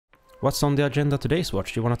What's on the agenda today,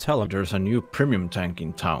 Zwhatsh? Do you want to tell them? There's a new premium tank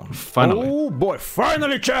in town, finally. Oh boy,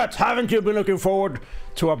 finally, chat! Haven't you been looking forward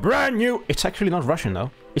to a brand new... It's actually not Russian, though.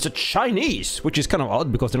 It's a Chinese, which is kind of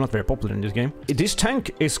odd because they're not very popular in this game. This tank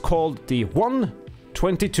is called the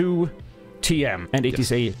 122 TM, and it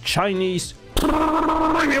is a Chinese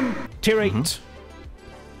premium tier 8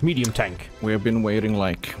 medium tank. We have been waiting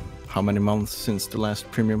like how many months since the last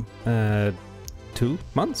premium? 2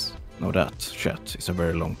 months? No, that shit is a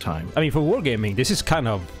very long time. I mean, for wargaming, this is kind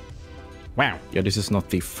of... Wow. Yeah, this is not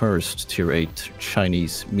the first tier 8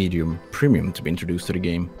 Chinese medium premium to be introduced to the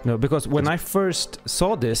game. No, because when I first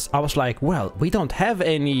saw this, I was like, well, we don't have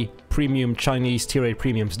any premium Chinese tier 8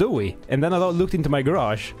 premiums, do we? And then I looked into my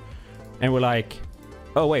garage, and we're like,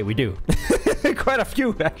 oh wait, we do. Quite a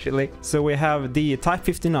few, actually. So we have the Type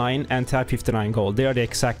 59 and Type 59 Gold. They are the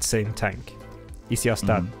exact same tank. It's just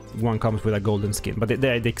that one comes with a golden skin, but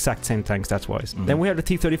they're the exact same tank stats-wise. Then we have the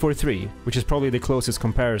T-34-3, which is probably the closest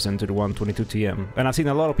comparison to the 122 TM. And I've seen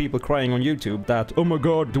a lot of people crying on YouTube that, oh my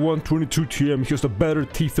god, the 122 TM is just a better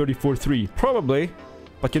T-34-3. Probably,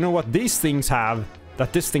 but you know what these things have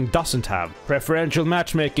that this thing doesn't have? Preferential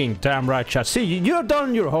matchmaking. Damn right, chat. See, you've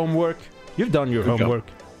done your homework. You've done your homework.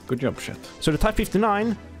 Good job, shit. So the Type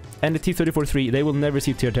 59 and the T-34-3, they will never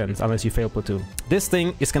see tier 10s unless you fail platoon. This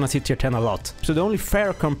thing is gonna see tier 10 a lot. So the only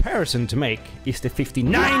fair comparison to make is the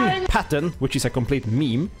 59 pattern, which is a complete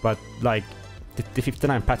meme, but like the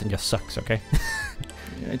 59 pattern just sucks, okay?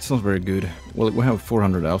 Yeah, it's not very good. Well, we have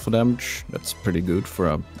 400 alpha damage. That's pretty good for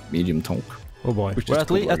a medium tank. Oh boy. Well,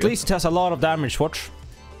 at least it has a lot of damage, Zwhatsh.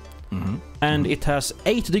 And it has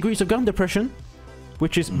 8 degrees of gun depression,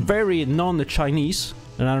 which is very non-Chinese.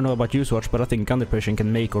 And I don't know about you, Zwhatsh, but I think gun depression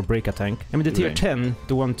can make or break a tank. I mean, the tier 10,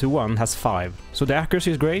 the 121, has 5. So the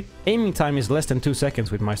accuracy is great. Aiming time is less than 2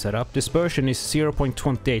 seconds with my setup. Dispersion is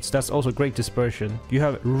 0.28, so that's also great dispersion. You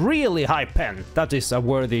have really high pen. That is a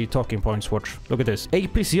worthy talking point, Zwhatsh. Look at this.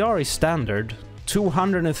 APCR is standard.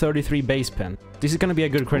 233 base pen. This is gonna be a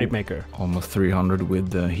good credit maker. Almost 300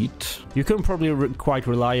 with the heat. You can probably quite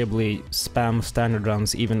reliably spam standard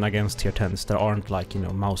rounds even against tier 10s that aren't like, you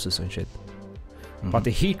know, mouses and shit. But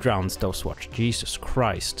the heat rounds, though, Zwhatsh, Jesus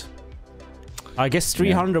Christ. I guess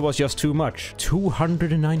 300 was just too much.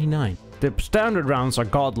 299. The standard rounds are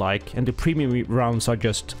godlike, and the premium rounds are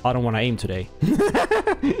just, I don't want to aim today.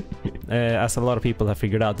 As a lot of people have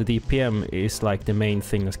figured out, the DPM is like the main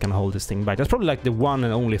thing that's gonna hold this thing back. That's probably like the one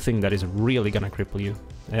and only thing that is really gonna cripple you.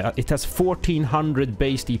 It has 1400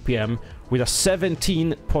 base DPM with a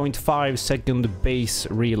 17.5 second base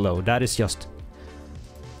reload. That is just...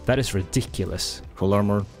 that is ridiculous. Full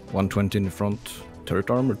armor, 120 in the front.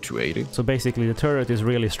 Turret armor, 280. So basically the turret is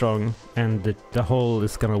really strong, and the hull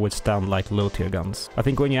is gonna withstand like low tier guns. I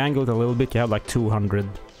think when you angle it a little bit, you have like 200,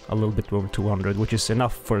 a little bit over 200, which is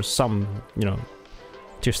enough for some, you know,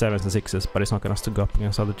 tier 7s and 6s, but it's not gonna stick up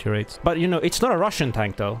against other tier 8s. But you know, it's not a Russian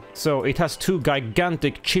tank though, so it has 2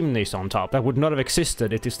 gigantic chimneys on top that would not have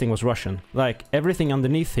existed if this thing was Russian. Like, everything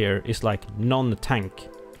underneath here is like non-tank.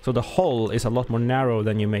 So the hull is a lot more narrow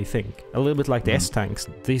than you may think. A little bit like the S-tanks.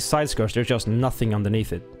 These side skirts, there's just nothing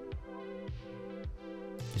underneath it.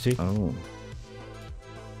 You see? Oh.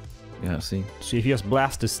 Yeah, I see. So if you just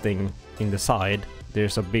blast this thing in the side,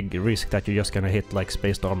 there's a big risk that you're just gonna hit like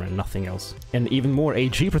spaced armor and nothing else. And even more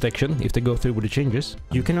AG protection if they go through with the changes.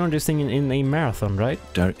 You can earn this thing in a marathon, right?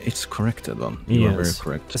 It's corrected one. You are very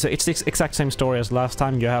correct. So it's the exact same story as last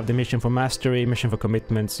time. You have the mission for mastery, mission for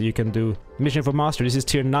commitment. So you can do mission for mastery. This is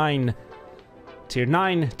tier 9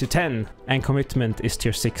 to 10, and commitment is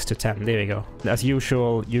tier 6 to 10. There you go. As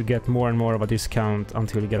usual, you get more and more of a discount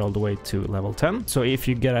until you get all the way to level 10. So if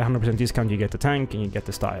you get a 100% discount, you get the tank and you get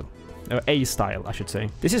the style. A style, I should say.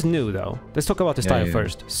 This is new though. Let's talk about the style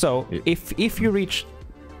first. So if you reach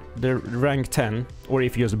the rank 10, or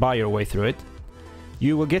if you just buy your way through it,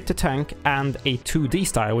 you will get the tank and a 2D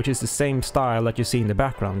style, which is the same style that you see in the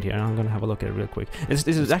background here. I'm gonna have a look at it real quick. This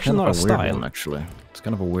is actually not a style. One, actually, it's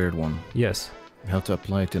kind of a weird one. Yes. You have to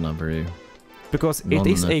apply it in a very... because it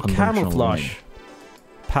is a camouflage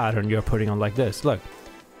pattern you're putting on like this. Look.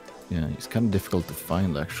 Yeah, it's kind of difficult to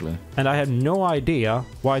find, actually. And I had no idea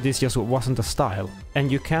why this just wasn't a style. And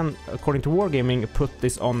you can, according to Wargaming, put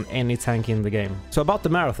this on any tank in the game. So about the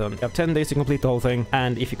marathon, you have 10 days to complete the whole thing,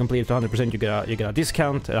 and if you complete it to 100%, you get a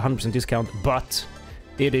discount, a 100% discount, but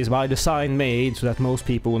it is by design made so that most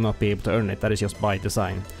people will not be able to earn it. That is just by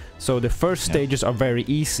design. So the first stages are very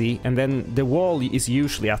easy, and then the wall is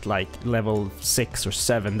usually at like level 6 or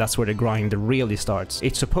 7. That's where the grind really starts.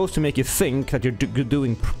 It's supposed to make you think that you're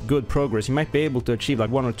doing good progress. You might be able to achieve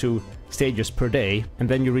like 1 or 2 stages per day, and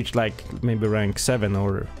then you reach like maybe rank 7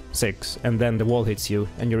 or 6, and then the wall hits you,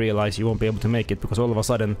 and you realize you won't be able to make it because all of a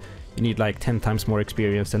sudden you need like 10 times more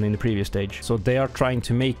experience than in the previous stage. So they are trying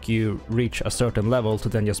to make you reach a certain level to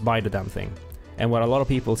then just buy the damn thing. And what a lot of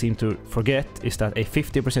people seem to forget is that a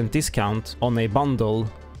 50% discount on a bundle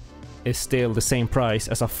is still the same price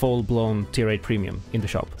as a full-blown tier 8 premium in the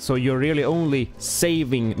shop. So you're really only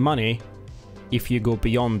saving money if you go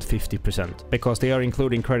beyond 50%, because they are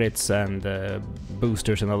including credits and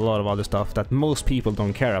boosters and a lot of other stuff that most people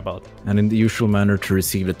don't care about. And in the usual manner, to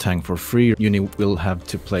receive the tank for free, you will have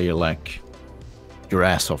to play like your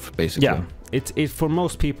ass off, basically. Yeah. For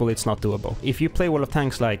most people, it's not doable. If you play World of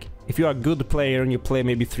Tanks, like, if you're a good player and you play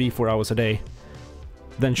maybe 3-4 hours a day,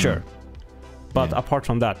 then sure. But apart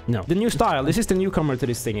from that, no. The new style, this is the newcomer to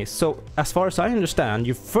this thing is, so as far as I understand,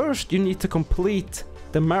 you need to complete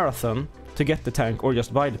the marathon to get the tank or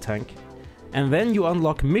just buy the tank. And then you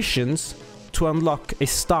unlock missions to unlock a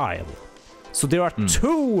style. So there are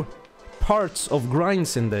 2 parts of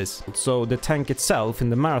grinds in this. So the tank itself in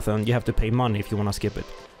the marathon, you have to pay money if you want to skip it.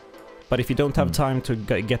 But if you don't have time to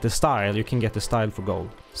get the style, you can get the style for gold.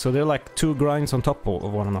 So they're like 2 grinds on top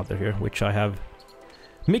of one another here, which I have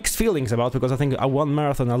mixed feelings about, because I think a 1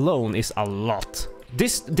 marathon alone is a lot.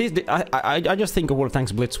 I just think of World of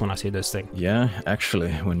Tanks Blitz when I see this thing. Yeah,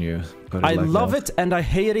 actually, when you put it I like love that. it and I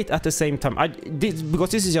hate it at the same time.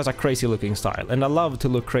 Because this is just a crazy looking style, and I love to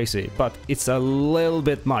look crazy, but it's a little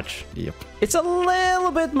bit much. Yep. It's a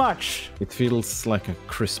little bit much. It feels like a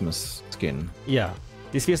Christmas skin. Yeah.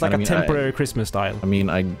 This feels like a temporary Christmas style. I mean,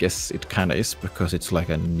 I guess it kind of is, because it's like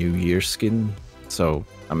a New Year skin. So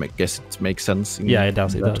I guess it makes sense. Yeah, it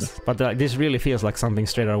does, it does. But this really feels like something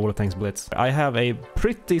straight out of World of Tanks Blitz. I have a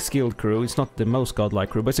pretty skilled crew. It's not the most godlike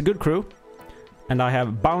crew, but it's a good crew. And I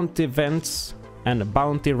have bounty vents and a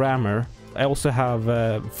bounty rammer. I also have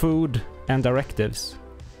food and directives.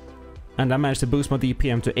 And I managed to boost my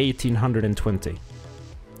DPM to 1820.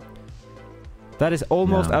 That is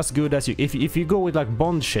almost as good as you... If you go with like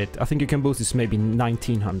bond shit, I think you can boost this maybe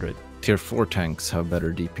 1900. Tier 4 tanks have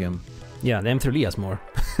better DPM. Yeah, the M3 has more.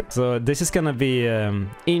 So this is gonna be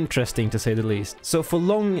interesting to say the least. So for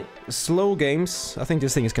long, slow games, I think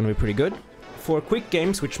this thing is gonna be pretty good. For quick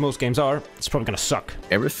games, which most games are, it's probably gonna suck.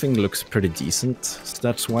 Everything looks pretty decent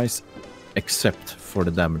stats-wise, except for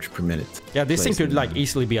the damage per minute. Yeah, this thing could like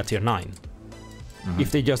easily be a tier 9. If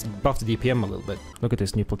they just buff the DPM a little bit. Look at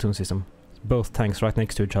this new platoon system. Both tanks right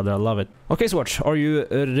next to each other, I love it. Okay, Zwhatsh, are you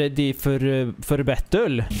ready for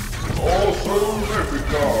battle?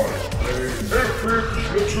 AwesomeEpicGuys play epic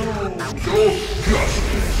platoons of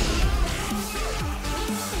justice.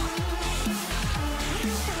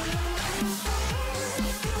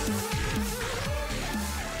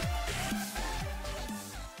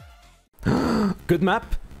 Good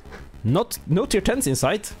map. No tier 10s in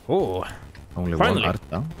sight. Oh. Only Finally. one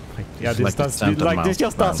Arta. Yeah, this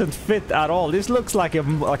just doesn't fit at all. This looks like a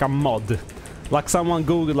mod. Like someone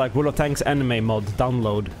googled like World of Tanks anime mod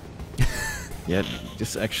download. Yeah,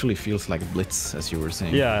 this actually feels like Blitz, as you were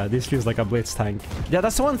saying. Yeah, this feels like a Blitz tank. Yeah,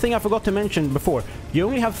 that's one thing I forgot to mention before. You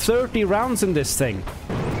only have 30 rounds in this thing.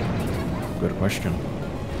 Good question.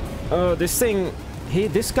 This thing...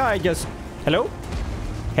 this guy just... Hello?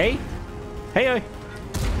 Hey? Hey?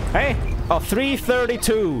 Hey? Oh,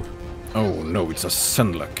 332. Oh no, it's a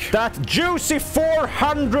Senlak. That juicy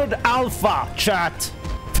 400 alpha, chat!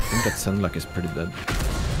 I think that Senlak is pretty dead.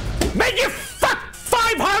 Make you fuck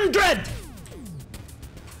 500!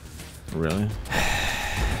 Really?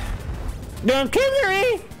 Don't kill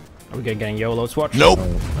me! Are we getting YOLO Zwhatsh? Nope.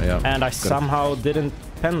 Oh, yeah. And I somehow didn't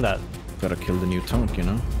pen that. Gotta kill the new tank, you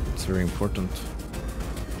know? It's very important.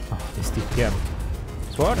 Oh, this DPM.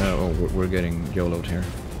 Zwhatsh? We're getting YOLO'd here.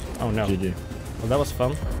 Oh no. GG. Well, that was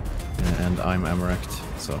fun. And I'm Amarakt,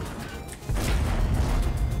 so...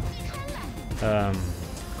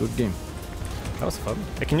 Good game. That was fun.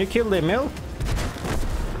 Can you kill the mill?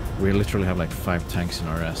 We literally have like 5 tanks in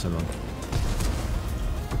our ass alone.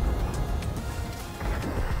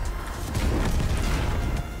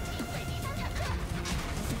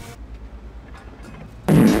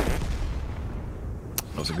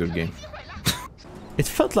 That was a good game. It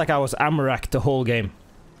felt like I was Amarakt the whole game.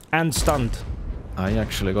 And stunned. I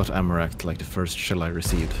actually got Amarakt like the first shell I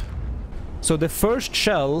received. So the first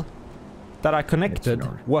shell that I connected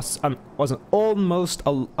was almost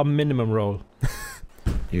a minimum roll.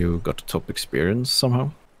 You got top experience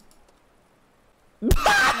somehow?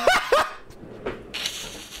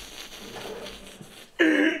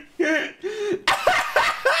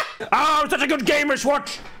 I'm such a good gamer,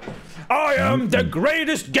 Zwhatsh! I am the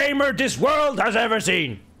greatest gamer this world has ever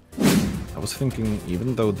seen! That was thinking,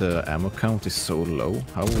 even though the ammo count is so low,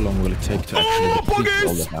 how long will it take to actually deplete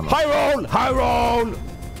all that ammo? High roll! High roll!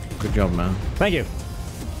 Good job, man. Thank you.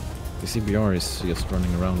 This EBR is just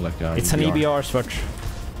running around like a It's an EBR Zwhatsh.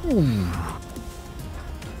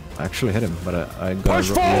 I actually hit him, but I got Push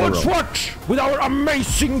forward, Zwhatsh! With our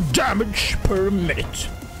amazing damage per minute.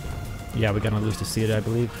 Yeah, we're gonna lose the seed, I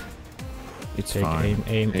believe. It's Take fine.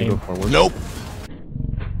 Aim. Go forward. Nope.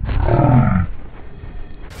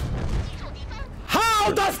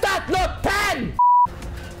 How does that not pen?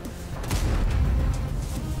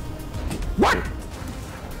 What?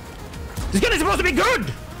 This gun is supposed to be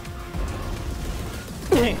good!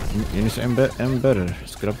 You need to aim better.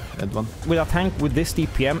 Scrub, Edvan. With a tank with this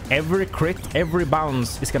DPM, every crit, every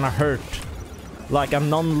bounce is gonna hurt. Like a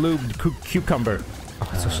non-lubed cucumber. Oh,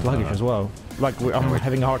 it's so sluggish as well. Like, I'm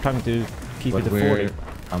having a hard time to keep it to 40.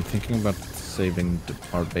 I'm thinking about saving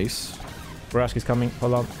our base. Rask is coming.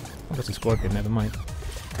 Hold on. Oh, that's a scorpion. Never mind.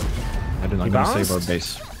 I'm gonna save our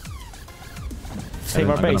base. Save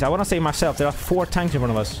our base. I wanna save myself. There are 4 tanks in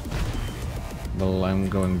front of us. Well, I'm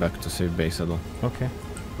going back to save base, Edel. Okay.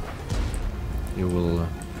 You will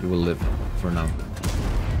live for now.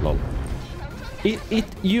 Lol.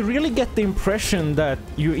 You really get the impression that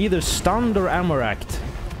you're either stunned or ammo racked.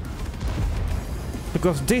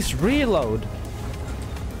 Because this reload,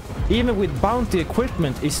 even with bounty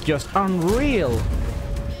equipment, is just unreal.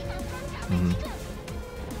 Mm-hmm.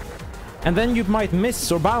 And then you might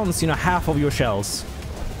miss or bounce, half of your shells.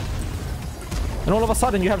 And all of a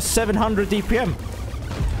sudden you have 700 DPM.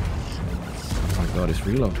 Oh my god, it's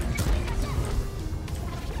reload.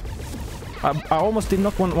 I almost did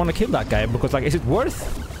not want to kill that guy because, like, is it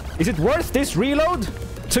worth this reload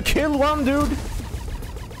to kill one dude?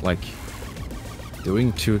 Like,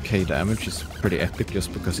 doing 2k damage is pretty epic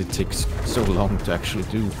just because it takes so long to actually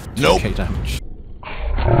do 2k damage.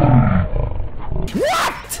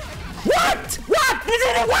 What? What?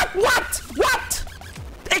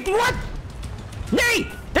 What? Nay!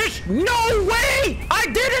 There's no way! I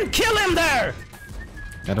didn't kill him there!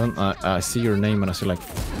 I see your name and I see like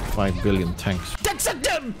 5 billion tanks. That's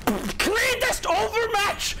the cleanest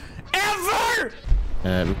overmatch ever!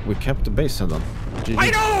 We kept the base, Edon. I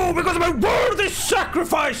know! Because of my worthy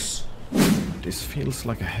sacrifice! This feels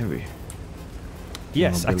like a heavy.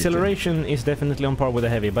 Yes, acceleration is definitely on par with a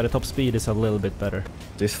heavy, but the top speed is a little bit better.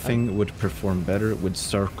 This thing would perform better with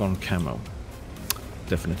Zircon camo.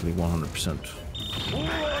 Definitely 100%.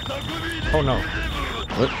 Oh no.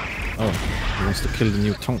 What? Oh, he wants to kill the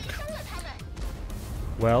new tank.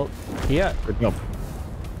 Well, yeah. Good job.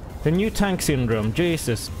 The new tank syndrome,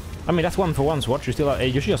 Jesus. I mean, that's 1-for-1, Zwhatsh. You still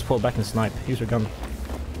you should just pull back and snipe. Use your gun.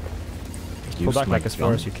 Pull back like as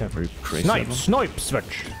far as you can. Are you crazy? Snipe,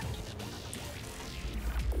 Zwhatsh.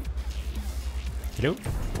 Hello?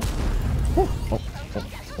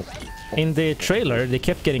 In the trailer, they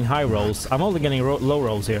kept getting high rolls. I'm only getting low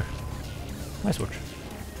rolls here. Nice watch.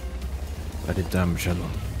 I did damage,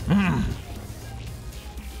 Edon.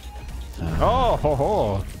 Oh, ho,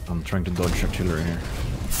 ho. I'm trying to dodge artillery here.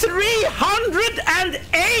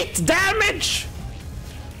 308 damage!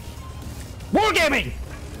 Wargaming!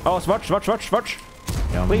 Oh, Zwhatsh.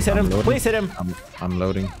 Yeah, please hit him, loading. please hit him. I'm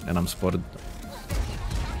loading and I'm spotted. I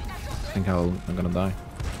think I'm gonna die.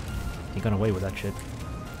 He got away with that shit.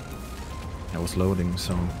 I was loading,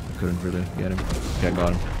 so I couldn't really get him. Okay, I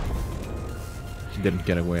got him. He didn't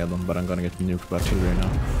get away at them, but I'm gonna get nuked by artillery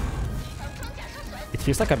now. It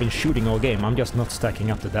feels like I've been shooting all game. I'm just not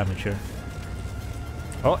stacking up the damage here.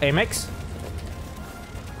 Oh, Amex?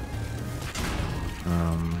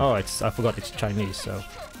 Oh, I forgot it's Chinese, so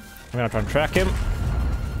I'm gonna try and track him.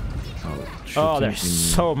 Oh, there's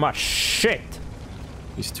so much shit.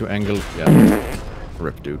 He's too angled. Yeah.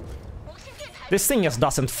 Rip, dude. This thing just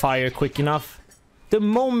doesn't fire quick enough. The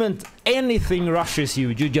moment anything rushes you,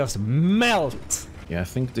 you just melt. Yeah, I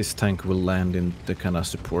think this tank will land in the kind of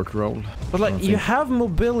support role. But like, you have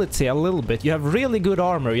mobility a little bit. You have really good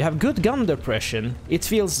armor. You have good gun depression. It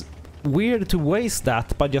feels weird to waste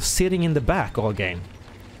that by just sitting in the back all game.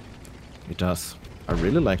 It does. I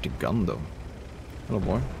really like the gun though. Hello,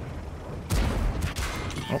 boy.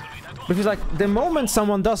 Oh. Because like, the moment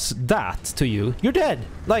someone does that to you, you're dead.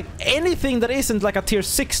 Like, anything that isn't like a tier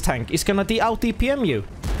 6 tank is gonna out-DPM you.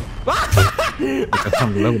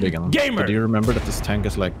 I'm loading again. Gamer! But do you remember that this tank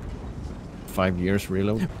is like 5 years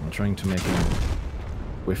reload? I'm trying to make him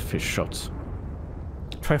whiff his shots.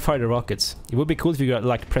 Try fire the rockets. It would be cool if you got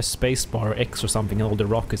like press spacebar or X or something and all the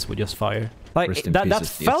rockets would just fire. Like, that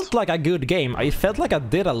felt like a good game. It felt like I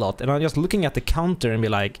did a lot, and I'm just looking at the counter and be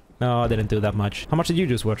like, no, I didn't do that much. How much did you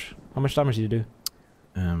do, Zwhatsh? How much damage did you do?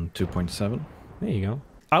 2.7. There you go.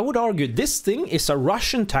 I would argue this thing is a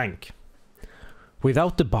Russian tank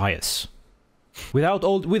without the bias, without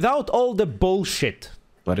all the bullshit.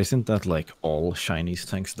 But isn't that like all Chinese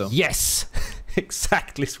tanks though? Yes,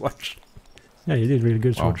 exactly, Zwhatsh. Yeah, you did really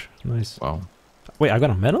good, Zwhatsh. Wow. Nice. Wow. Wait, I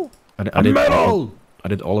got a medal? I did medal! I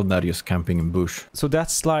did all of that just camping in bush. So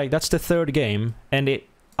that's the third game, and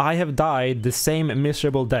I have died the same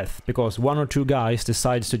miserable death because one or two guys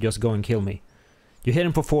decides to just go and kill me. You hit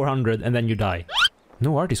him for 400 and then you die.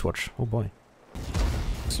 No arty Zwhatsh. Oh boy.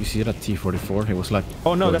 So you see that T-44? He was like...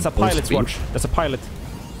 Oh no, that's a pilot Zwhatsh. That's a pilot.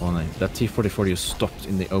 Oh no, that T-44 just stopped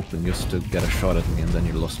in the open just to get a shot at me and then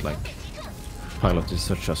you lost like... Pilot is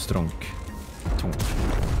such a strong tonk.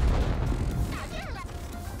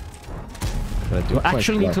 You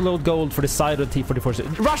actually need to load gold for the side of the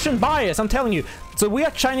T-44. Russian bias, I'm telling you. So we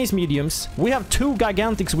are Chinese mediums. We have 2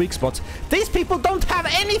 gigantic weak spots. These people don't have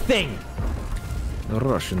anything!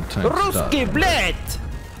 Russian tank. Ruski bled!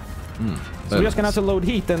 So we're just gonna have to load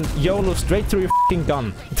heat and YOLO straight through your f***ing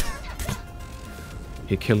gun.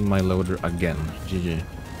 He killed my loader again. GG.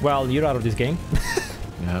 Well, you're out of this game.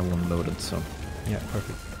 You have one loaded, so... Yeah,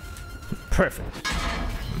 perfect. Perfect.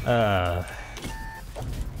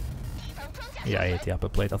 Yeah, I ate the upper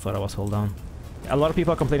plate. I thought I was hold down. A lot of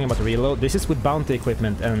people are complaining about the reload. This is with bounty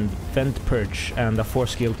equipment and vent purge and a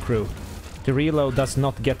 4-skilled crew. The reload does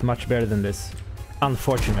not get much better than this.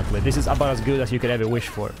 Unfortunately, this is about as good as you could ever wish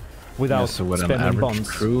for, without so with spending an average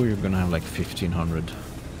bonds. Crew, you're gonna have like 1500.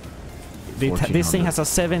 This thing has a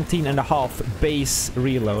 17.5 base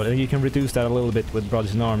reload, and you can reduce that a little bit with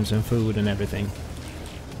brothers in arms and food and everything.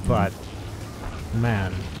 But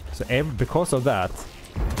man, so because of that,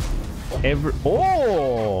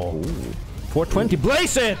 oh, 420,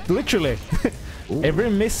 blaze it, literally.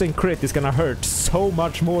 Every miss and crit is gonna hurt so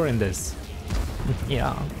much more in this.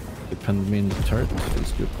 Yeah. Depend me in the turret,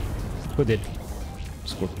 feels good. Who did?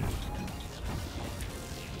 Scorpion.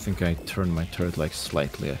 I think I turned my turret like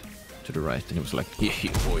slightly to the right and it was like, yeah,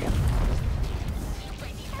 boy.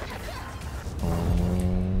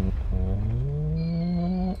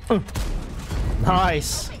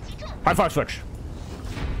 Nice! High five, Zwhatsh!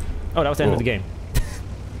 Oh, that was the end of the game.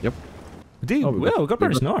 Yep. Dude, we got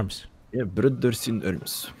brothers in arms. Yeah, brothers in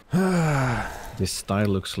arms. This style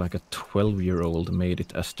looks like a 12-year-old made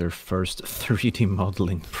it as their first 3D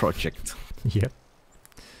modeling project. Yep.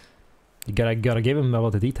 You gotta give him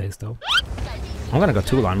about the details, though. I'm gonna go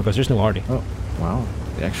 2-line because there's no RD. Oh, wow.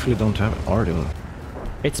 They actually don't have RD.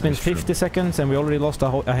 It's been 50 seconds and we already lost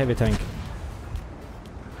a heavy tank.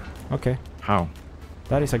 Okay. How?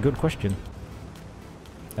 That is a good question.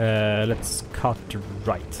 Let's cut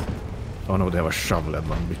right. Oh no, they have a shovel,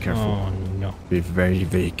 Edmund. Be careful. Oh no. Be very,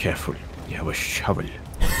 very careful. They have a shovel.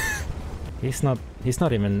 He's not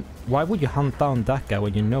even... Why would you hunt down that guy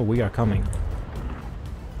when you know we are coming?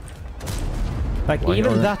 Like,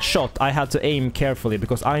 even that shot I had to aim carefully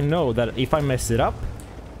because I know that if I mess it up...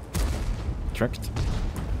 Tracked.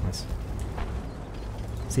 Nice.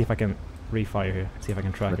 See if I can refire here. See if I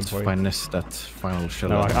can track him for you. Let's finesse that final shell.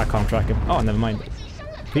 No, I can't track him. Oh, never mind.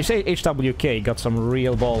 You say HWK got some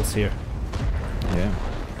real balls here. Yeah.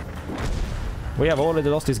 We have already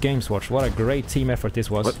lost this game, Zwhatsh. What a great team effort this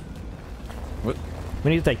was. What? We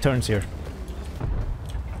need to take turns here.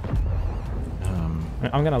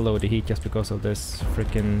 I'm gonna load the heat just because of this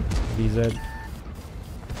freaking VZ.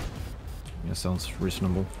 Yeah, sounds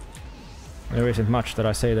reasonable. There isn't much that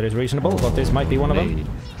I say that is reasonable, but this might be one of them.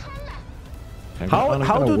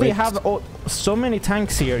 How do they have so many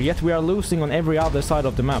tanks here, yet we are losing on every other side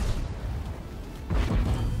of the map?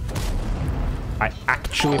 I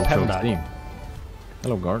actually penned that.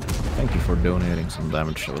 Hello, guard. Thank you for donating some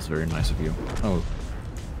damage. That was very nice of you. Oh.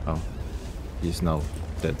 Oh. He's now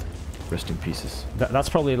dead. Rest in pieces. That's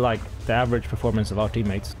probably like the average performance of our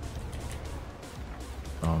teammates.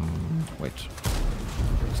 Wait.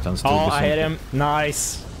 Stand still. Oh, I hit him.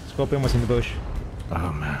 Nice. Scorpion was in the bush.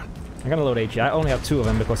 Oh man. I'm gonna load HE. I only have 2 of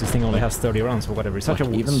them because this thing only has 30 rounds or whatever. It's such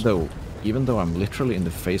a even though I'm literally in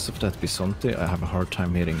the face of that Bisonte, I have a hard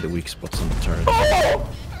time hitting the weak spots on the turret. Oh!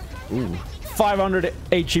 Ooh. 500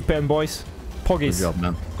 HE pen, boys. Poggies. Good job,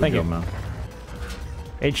 man. Thank you, man.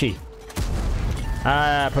 HE.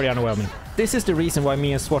 Pretty underwhelming. This is the reason why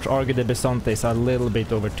me and Zwhatsh argue the Bisonte is a little bit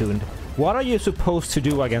overtuned. What are you supposed to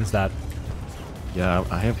do against that? Yeah,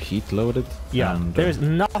 I have heat loaded. Yeah, and, there's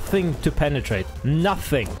nothing to penetrate.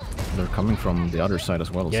 Nothing. They're coming from the other side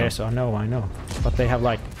as well. Yes, so. I know. But they have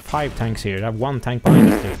like 5 tanks here. They have 1 tank behind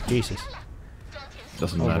us, dude. Jesus.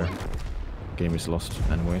 Doesn't matter. Game is lost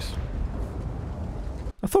anyways.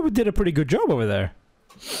 I thought we did a pretty good job over there.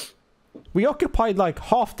 We occupied like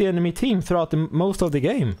half the enemy team throughout most of the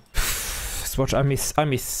game. Zwhatsh, I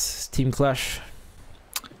miss Team Clash.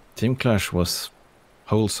 Team Clash was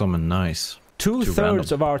wholesome and nice.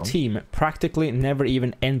 2/3 of our team practically never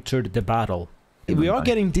even entered the battle. We are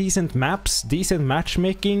getting decent maps, decent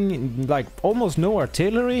matchmaking, like almost no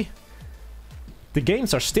artillery. The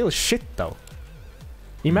games are still shit though.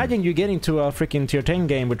 Imagine you get into a freaking tier 10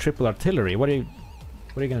 game with triple artillery. What are you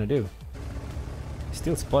gonna do?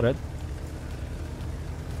 Still spotted.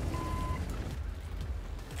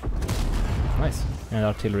 Nice. And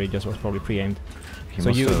artillery just was probably pre-aimed. So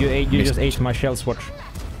you just ate my shell, Zwhatsh.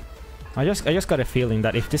 I just got a feeling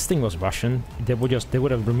that if this thing was Russian, they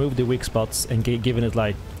would have removed the weak spots and given it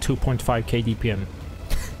like 2.5k DPM.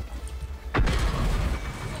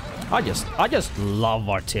 I just love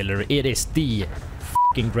artillery. It is the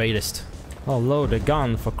fucking greatest. Oh, load a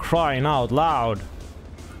gun for crying out loud.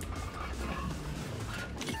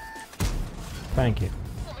 Thank you.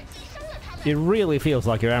 It really feels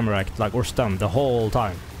like you're ammo-racked, like, or stunned the whole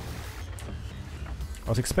time. I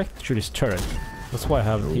was expecting to shoot his turret. That's why I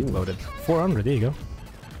have heat loaded. 400, there you go.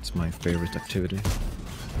 It's my favorite activity.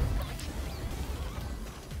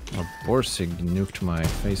 A Borsig nuked my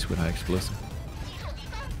face with high explosive.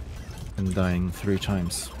 And dying 3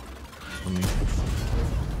 times for me.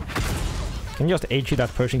 Can you just AD.H.D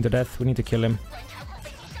that Pershing to death? We need to kill him.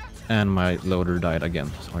 And my loader died again.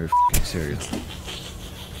 Are you f***ing serious?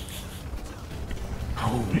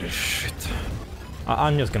 Holy shit.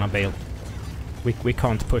 I'm just gonna bail. We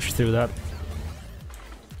can't push through that.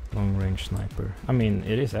 Long range sniper. I mean,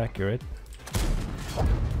 it is accurate.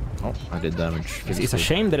 Oh, I did damage. It's a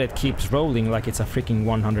shame that it keeps rolling like it's a freaking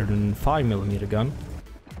 105mm gun.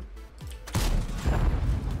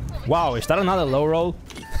 Wow, is that another low roll?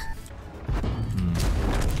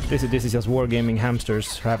 This is just wargaming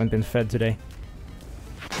hamsters who haven't been fed today.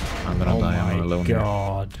 I'm gonna die. I'm alone here. Oh my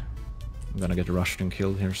god. I'm gonna get rushed and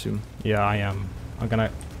killed here soon. Yeah, I am. I'm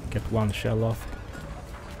gonna get one shell off.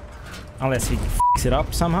 Unless he f***s it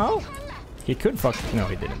up somehow. He could fuck... No,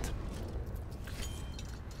 he didn't.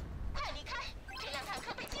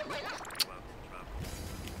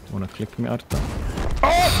 Wanna click me out then?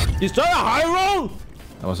 Oh! Is that a high roll?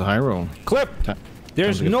 That was a high roll. Clip!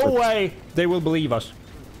 There's no way they will believe us.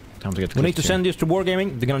 Time to get We need to send this to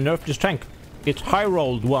Wargaming. They're gonna nerf this tank. It's high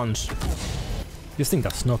rolled once. This thing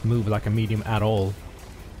does not move like a medium at all.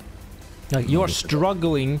 Like, you are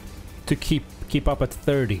struggling to keep up at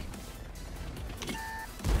 30.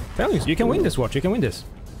 Tell you, you can win this, Zwhatsh. You can win this.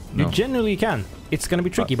 No. You genuinely can. It's gonna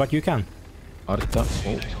be tricky, but you can. Arta.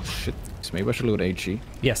 Oh shit. So maybe I should load A.D.H.D.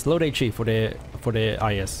 Yes, load A.D.H.D for the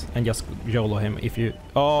IS and just YOLO him if you...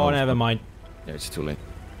 Oh, never mind. Yeah, it's too late.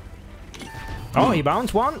 Oh, he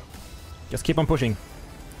bounced one. Just keep on pushing.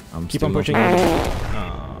 Keep on pushing.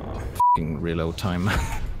 F***ing reload time.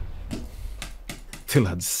 Still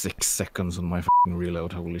had 6 seconds on my f***ing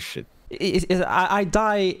reload. Holy shit. I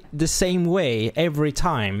die the same way every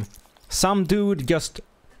time. Some dude just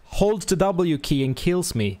holds the W key and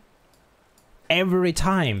kills me. Every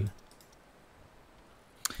time.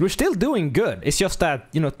 We're still doing good. It's just that,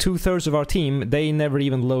 you know, 2/3 of our team, they never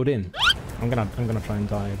even load in. I'm gonna try and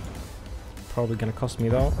die. Probably gonna cost me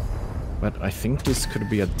though. But I think this could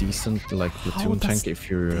be a decent like platoon tank if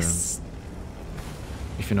you're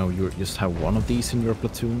if you know you just have one of these in your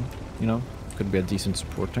platoon, you know, could be a decent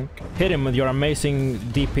support tank. Hit him with your amazing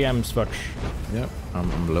DPM, Zwhatsh. Yeah,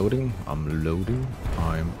 I'm loading.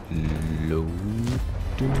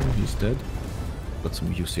 He's dead. Got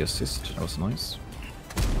some UC assist. That was nice.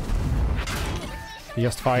 He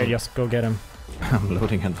just fired. Just go get him. I'm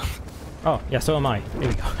loading and. Oh, yeah, so am I. Here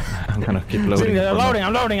we go. I'm gonna keep loading.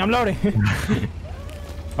 I'm loading.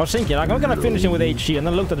 I was thinking, like, I'm gonna finish him with A.D.H.D, and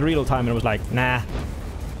then I looked at the reload time and was like, nah.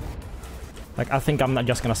 Like, I think I'm not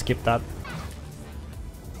just gonna skip that.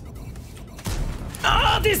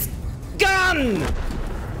 Ah, this gun!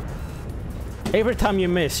 Every time you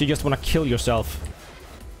miss, you just wanna kill yourself.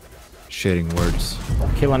 Sharing words.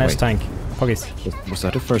 Kill an S-tank. Okay. Was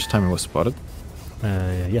that the first time it was spotted?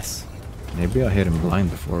 Yes. Maybe I hit him blind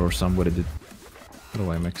before, or somebody did.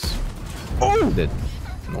 Hello, IMX. Oh! Dead.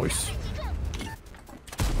 Noise.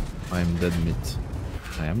 I'm dead mid.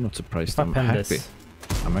 I am not surprised. I'm happy.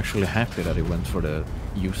 I'm actually happy that he went for the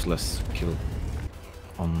useless kill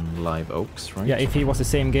on live oaks, right? Yeah, if he was the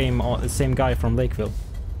same game, or the same guy from Lakeville.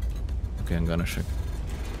 Okay, I'm gonna check.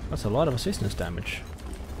 That's a lot of assistance damage.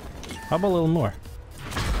 How about a little more?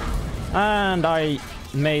 And I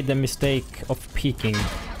made the mistake of peeking.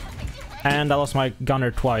 And I lost my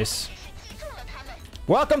gunner twice.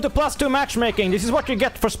 Welcome to +2 matchmaking. This is what you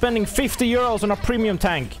get for spending 50 euros on a premium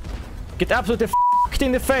tank. Get absolutely f***ed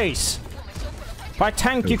in the face. My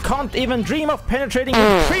tank, you can't even dream of penetrating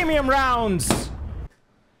with premium rounds!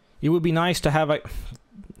 It would be nice to have a...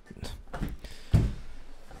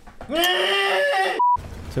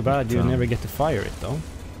 So bad you never get to fire it though.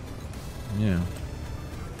 Yeah.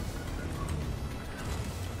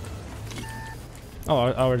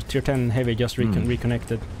 Oh, our tier 10 heavy just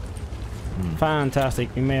reconnected.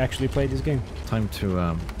 Fantastic, we may actually play this game. Time to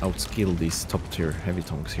outskill these top tier heavy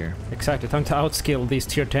tanks here. Exactly, time to outskill these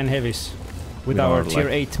tier 10 heavies. With our tier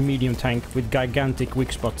 8 medium tank with gigantic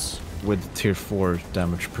weak spots. With tier 4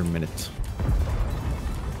 damage per minute.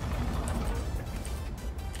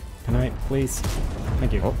 Can I please?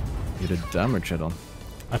 Thank you. Oh, you did damage add-on.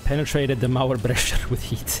 I penetrated the Mauerbrecher with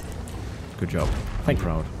heat. Good job. Thank I'm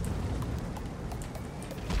proud.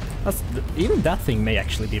 Even that thing may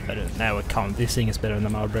actually be better. No, it can't. This thing is better than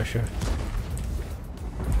the Mauerbrecher.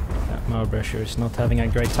 That Mauerbrecher is not having a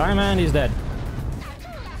great time and he's dead.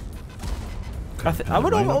 I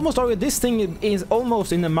would almost argue this thing is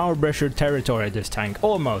almost in the Mauerbrecher territory, this tank.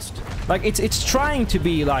 Almost. Like, it's trying to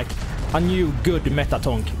be like a new good meta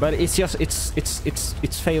tank, but it's just,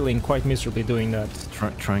 it's failing quite miserably doing that.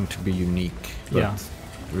 Trying to be unique, but yeah.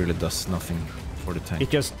 Really does nothing for the tank. It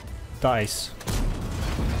just dies.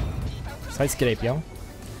 Sidescrape, yeah?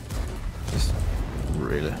 Just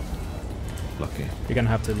really lucky. You're gonna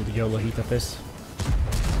have to YOLO heat at this.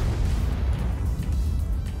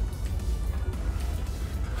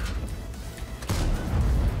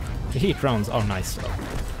 The heat rounds are nice though.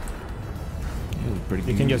 Pretty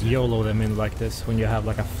you can just YOLO them in like this when you have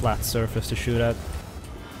like a flat surface to shoot at.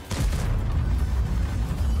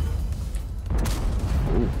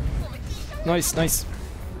 Ooh. Nice, nice.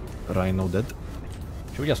 Rhino dead.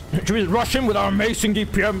 Should we rush him with our amazing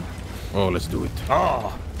DPM? Oh, let's do it.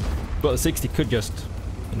 Ah! Well, 60 could just,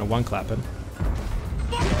 you know, one clap him.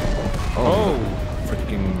 Oh!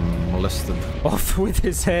 Freaking molested. Off with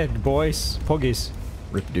his head, boys. Poggies.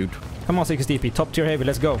 Rip, dude. Come on, 60 DP. Top tier heavy,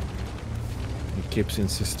 let's go. He keeps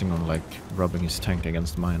insisting on, like, rubbing his tank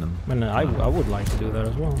against mine and... I would like to do that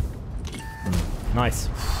as well. Nice.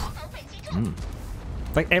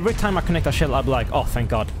 Like, every time I connect a shell, I'll be like, oh, thank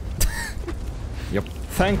God. Yep.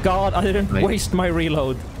 Thank God I didn't waste my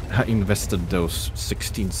reload. I invested those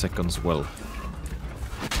 16 seconds well.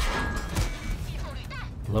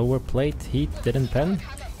 Lower plate, heat, didn't pen?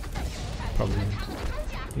 Probably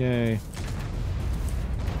didn't. Yay.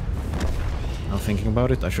 Now thinking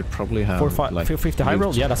about it, I should probably have 450 high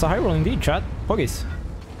roll. Yeah, that's a high roll indeed, chat. Poggies.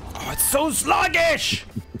 Oh, it's so sluggish!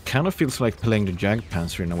 It kind of feels like playing the Jag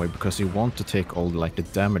Panzer in a way, because you want to take all like the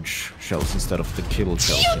damage shells instead of the kill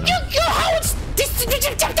shells, you know?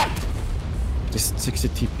 This 60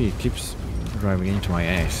 TP keeps driving into my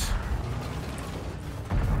ass.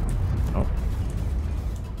 Oh.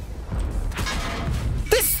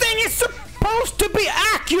 This thing is supposed to be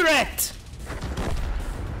accurate!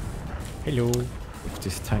 Hello. If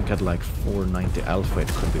this tank had like 490 alpha, it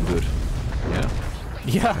could be good. Yeah.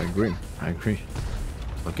 Yeah. I agree.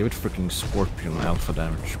 I'll give it freaking Scorpion alpha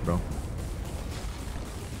damage, bro.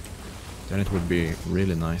 Then it would be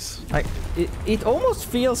really nice. Like, it almost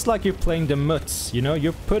feels like you're playing the Mutz, you know?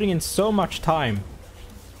 You're putting in so much time.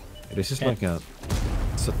 This is like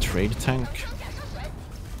it's a trade tank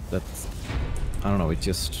that, I don't know, it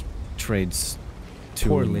just trades too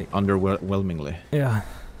poorly, underwhelmingly. Yeah.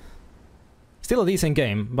 Still a decent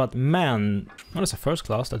game, but man, well, it's a first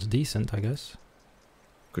class, that's decent, I guess.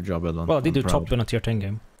 Good job, Edon. Well, I did do top in a tier 10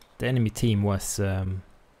 game. The enemy team was...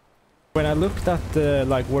 When I looked at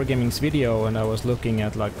like Wargaming's video and I was looking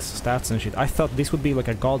at like stats and shit, I thought this would be like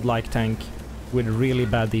a godlike tank with really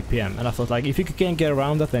bad DPM. And I thought like, if you can get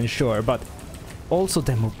around that, then sure. But also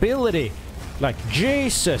the mobility. Like,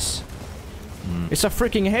 Jesus! It's a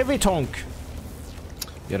freaking heavy tank!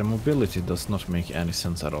 Yeah, the mobility does not make any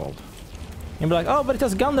sense at all. You'll be like, oh, but it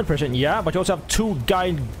has gun depression. Yeah, but you also have two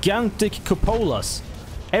gigantic cupolas.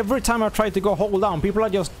 Every time I try to go hold down, people are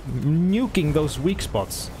just nuking those weak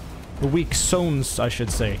spots. The weak zones, I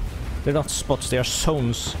should say. They're not spots, they are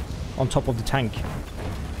zones on top of the tank.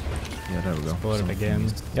 Yeah, there we go. Spot him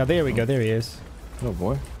again. Yeah, there we go, there he is. Oh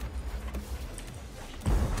boy.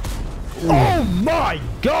 Oh my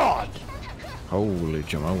God! Holy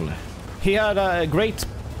jamole. He had a great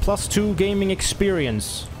 +2 gaming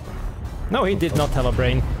experience. No, he did not have a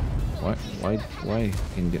brain. Why?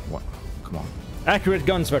 What? Come on. Accurate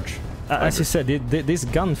gun switch. As you said, this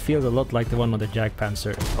gun feels a lot like the one on the Jag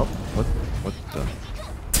Panzer. Oh, what the?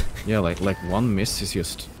 Yeah, like one miss is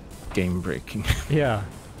just game breaking. Yeah,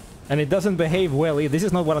 and it doesn't behave well. This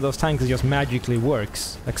is not one of those tanks that just magically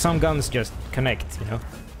works. Like some guns just connect, you know.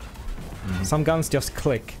 Some guns just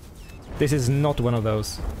click. This is not one of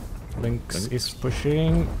those. Lynx is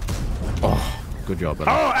pushing. Oh, good job,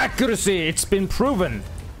 Adam. Oh, accuracy! It's been proven!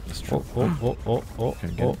 That's true. Oh.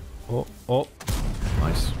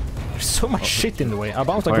 Nice. There's so much shit in the way. I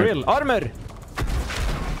bounced a grill. Armor!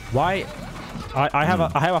 Why? I have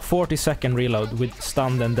a 40-second reload with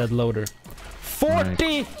stunned and dead loader.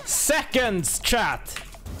 40 seconds, chat!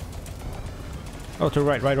 Oh, to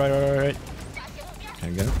right. Okay,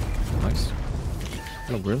 get it. Nice.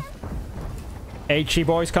 Hello, grill. A.D.H.D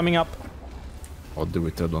boys coming up. I'll do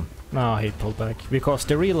it, that one. No, he pulled back. Because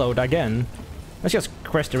the reload again. Let's just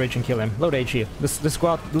crest the rage and kill him. Load A.D.H.D. Let's go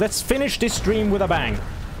out. Let's finish this stream with a bang.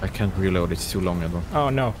 I can't reload, it's too long, Edwin. Oh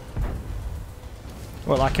no.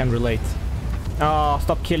 Well, I can relate. Oh,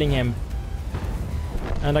 stop killing him.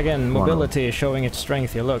 And again, mobility is showing its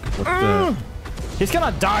strength here, look. He's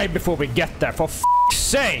gonna die before we get there, for f***'s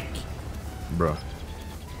sake! Bruh.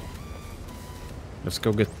 Let's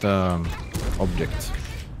go get the object.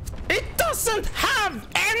 It doesn't have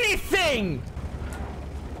anything!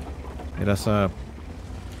 It has a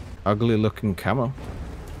ugly looking camo.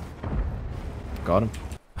 Got him.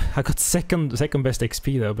 I got second best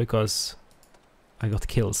XP though, because I got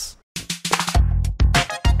kills.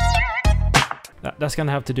 That's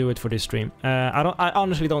gonna have to do it for this stream. I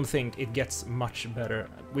honestly don't think it gets much better.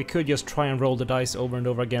 We could just try and roll the dice over and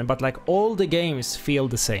over again, but like all the games feel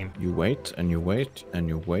the same. You wait and you wait and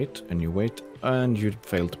you wait and you wait and you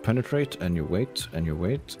fail to penetrate and you wait and you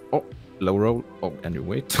wait. Oh, low roll. Oh, and you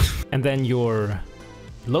wait. And then your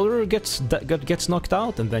loader gets knocked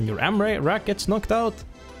out, and then your ammo rack gets knocked out.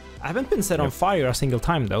 I haven't been set on fire a single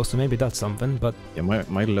time though, so maybe that's something, but... Yeah,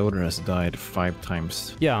 my loader has died 5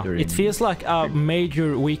 times. Yeah, it feels like a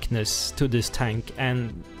major weakness to this tank,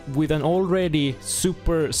 and with an already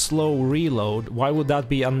super slow reload, why would that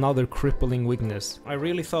be another crippling weakness? I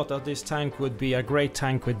really thought that this tank would be a great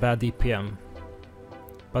tank with bad DPM.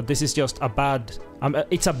 But this is just a bad...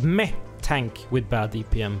 it's a meh tank with bad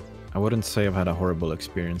DPM. I wouldn't say I've had a horrible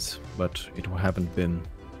experience, but it haven't been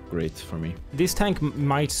great for me. This tank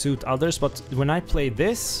might suit others, but when I play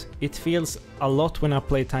this, it feels a lot when I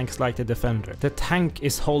play tanks like the Defender. The tank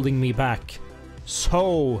is holding me back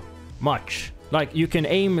so much. Like, you can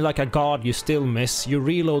aim like a god, you still miss, you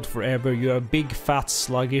reload forever, you're big, fat,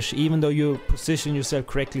 sluggish, even though you position yourself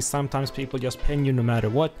correctly, sometimes people just pin you no matter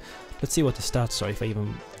what. Let's see what the stats are, if I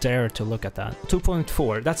even dare to look at that.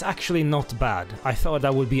 2.4, that's actually not bad. I thought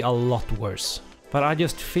that would be a lot worse. But I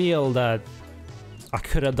just feel that I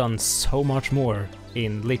could have done so much more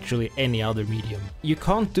in literally any other medium. You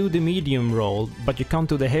can't do the medium roll, but you can't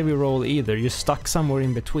do the heavy roll either. You're stuck somewhere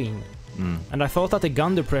in between. And I thought that the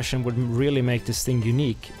gun depression would really make this thing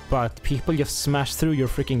unique, but people just smash through your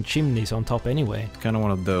freaking chimneys on top anyway. It's kind of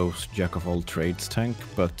one of those jack of all trades tank,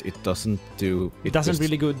 but it doesn't do... It doesn't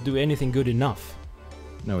really do anything good enough.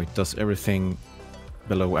 No, it does everything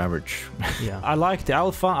below average. Yeah, I like the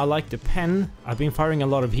alpha, I like the pen. I've been firing a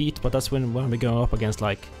lot of heat, but that's when we go up against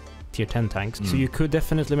like tier 10 tanks. So you could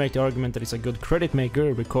definitely make the argument that it's a good credit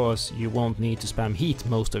maker because you won't need to spam heat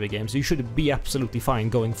most of the games. So you should be absolutely fine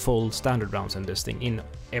going full standard rounds in this thing in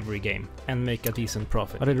every game and make a decent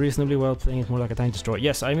profit. I did reasonably well playing it more like a tank destroyer.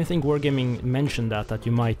 Yes, I even think Wargaming mentioned that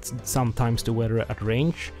you might sometimes do better at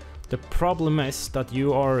range. The problem is that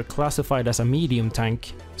you are classified as a medium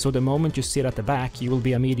tank, so the moment you sit at the back, you will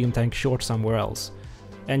be a medium tank short somewhere else.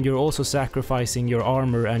 And you're also sacrificing your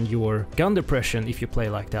armor and your gun depression if you play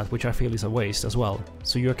like that, which I feel is a waste as well.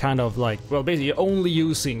 So you're kind of like, well, basically you're only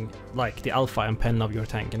using like the alpha and pen of your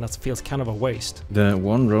tank, and that feels kind of a waste. The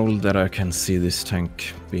one role that I can see this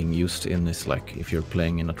tank being used in is like if you're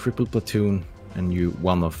playing in a triple platoon and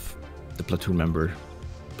one of the platoon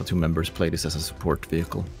members play this as a support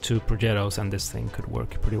vehicle. 2 Progettos and this thing could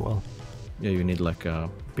work pretty well. Yeah, you need like a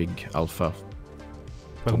big alpha.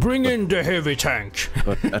 Well, bring in the heavy tank!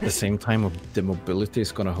 But at the same time, the mobility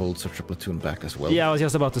is gonna hold such a platoon back as well. Yeah, I was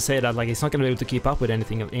just about to say that, like, it's not gonna be able to keep up with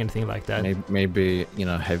anything like that. Maybe in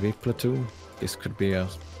a heavy platoon, this could be a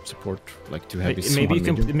support, like 2 heavy. Maybe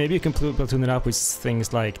you can platoon it up with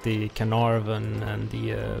things like the Carnarvon and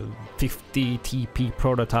the 50 TP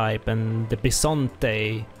prototype and the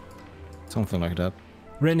Bisonte. Something like that.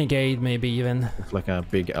 Renegade, maybe even. It's like a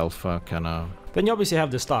big alpha kind of. Then you obviously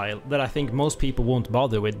have the style that I think most people won't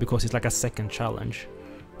bother with because it's like a second challenge,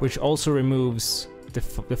 which also removes the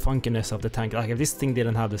funkiness of the tank. Like if this thing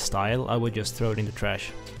didn't have the style, I would just throw it in the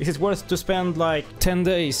trash. Is it worth to spend like 10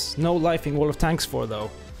 days no lifing Wall of Tanks for though?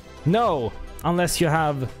 No, unless you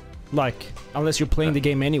have unless you're playing the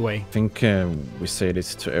game anyway. I think we say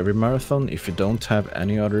this to every marathon. If you don't have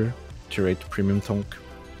any other tier 8 premium tank,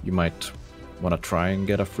 you might want to try and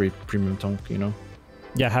get a free premium tank, you know?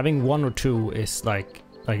 Yeah, having 1 or 2 is like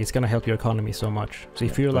Like, it's gonna help your economy so much. So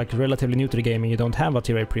if you're like relatively new to the game and you don't have a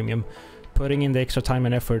tier 8 premium, putting in the extra time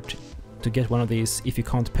and effort to get one of these, if you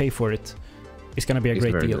can't pay for it, it's gonna be a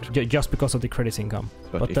great deal. Just because of the credits income.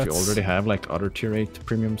 But if you already have like other tier 8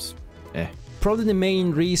 premiums, Probably the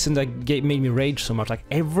main reason that made me rage so much, like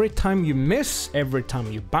every time you miss, every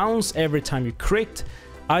time you bounce, every time you crit,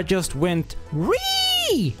 I just went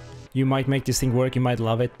Wee! You might make this thing work, you might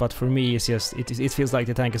love it, but for me it's just, it feels like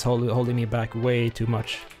the tank is holding me back way too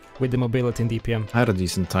much with the mobility and DPM. I had a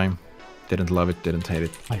decent time. Didn't love it, didn't hate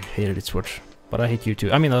it. I hated it, Zwhatsh. But I hate you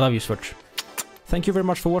too. I mean, I love you, Zwhatsh. Thank you very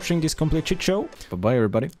much for watching this complete shit show. Bye-bye,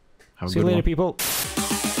 everybody. Have a good one. See you later, people.